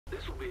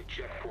This will be a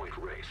checkpoint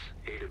race,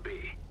 A to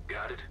B.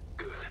 Got it?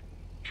 Good.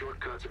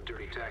 Shortcuts and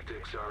dirty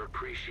tactics are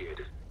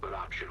appreciated, but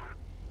optional.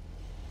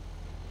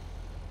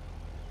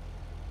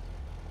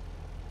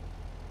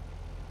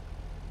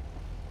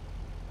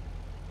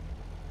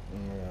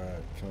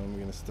 Alright, come on, we're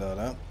going to start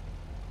up.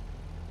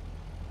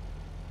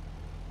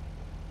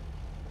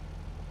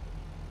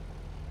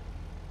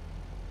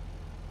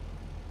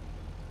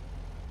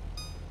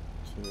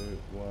 Two,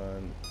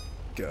 one,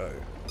 go.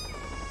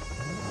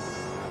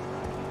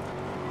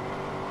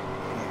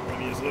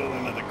 That is all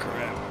another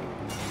crap.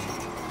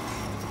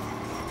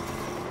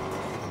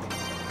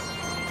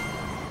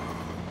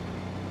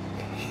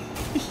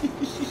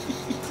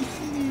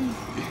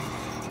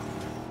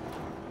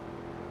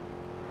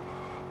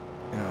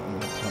 Yeah, I'm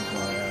gonna pump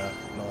my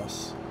NOS.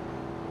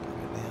 Pump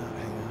it now,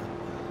 hang on.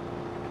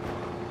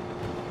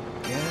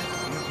 Yeah,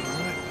 you're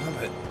right, pump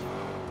it.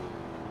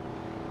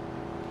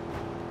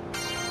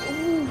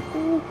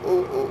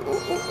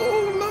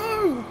 Oh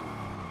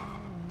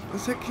no!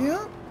 Does that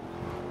count?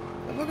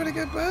 Have I got to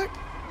go back?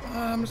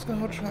 I'm just going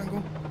to hold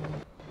triangle.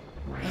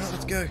 Alright,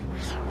 let's go.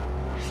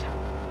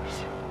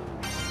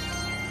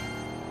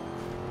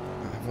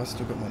 Have I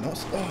still got my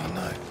knots? Oh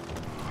no!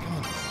 Come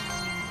on.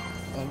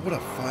 Oh, what a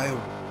fail.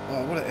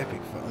 Oh, what an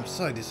epic fail. I'm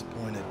so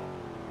disappointed.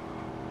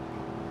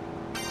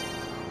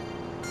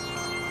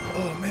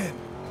 Oh man,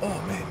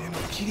 you're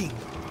not kidding.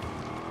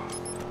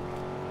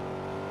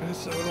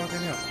 So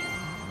locking out.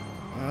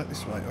 Alright,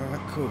 this way.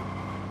 Alright, cool.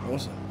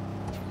 Awesome.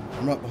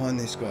 I'm right behind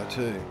this guy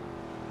too.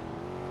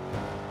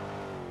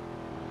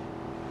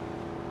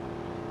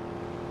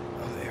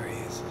 Oh, there he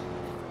is.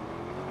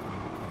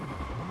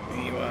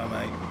 There you are,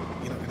 mate.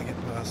 You're not going to get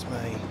past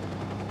me.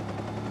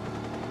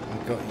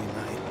 I've got you,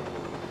 mate.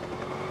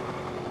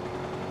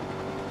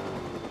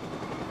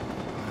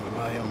 No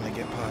way I'm going to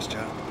get past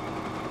you.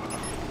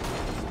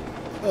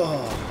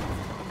 Oh.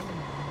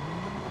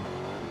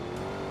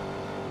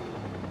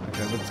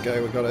 Okay, let's go.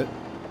 We got it.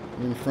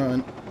 We're in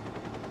front.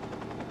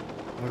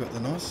 I got the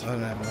NOS? I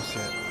don't have NOS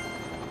yet.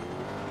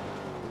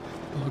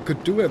 Oh, I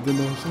do have the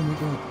NOS. Oh my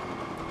god.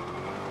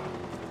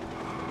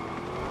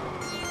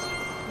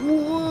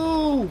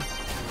 Whoa!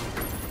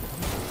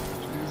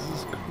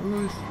 Jesus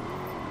Christ.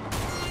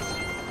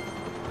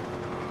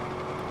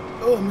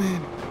 Oh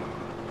man.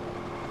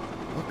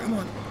 Oh, come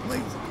on.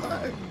 Please. No.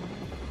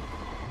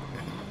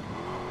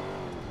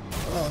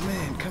 Oh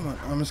man, come on.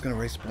 I'm just going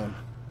to respawn.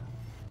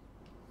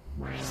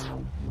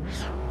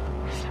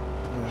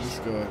 Oh, this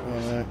guy. Oh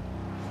no.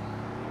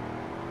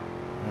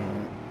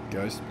 Alright.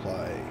 Ghost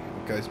play.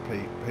 Ghost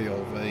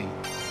PLV.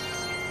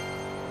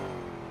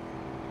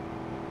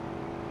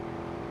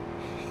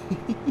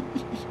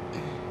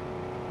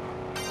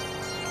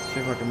 See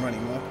if I can run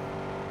him up.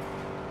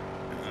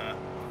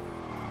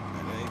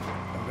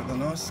 I've got the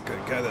NOS. Go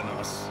the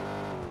NOS.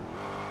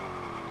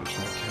 Go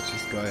try and catch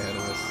this guy ahead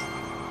of us.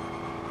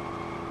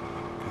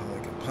 Kind of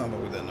like a pummel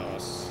with the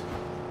NOS.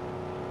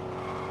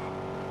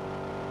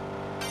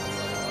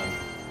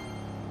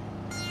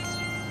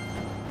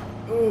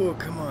 Oh,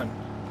 come on.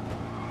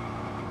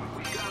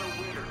 We got a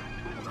winner.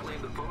 We'll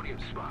claim the podium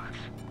spots.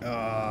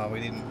 Ah,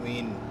 we didn't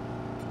win.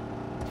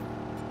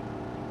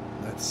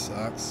 That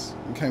sucks.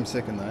 We came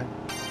second though.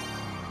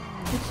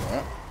 That's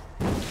alright.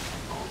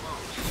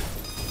 Almost,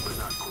 but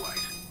not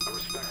quite. A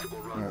respectable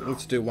run. Alright,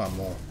 let's do one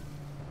more.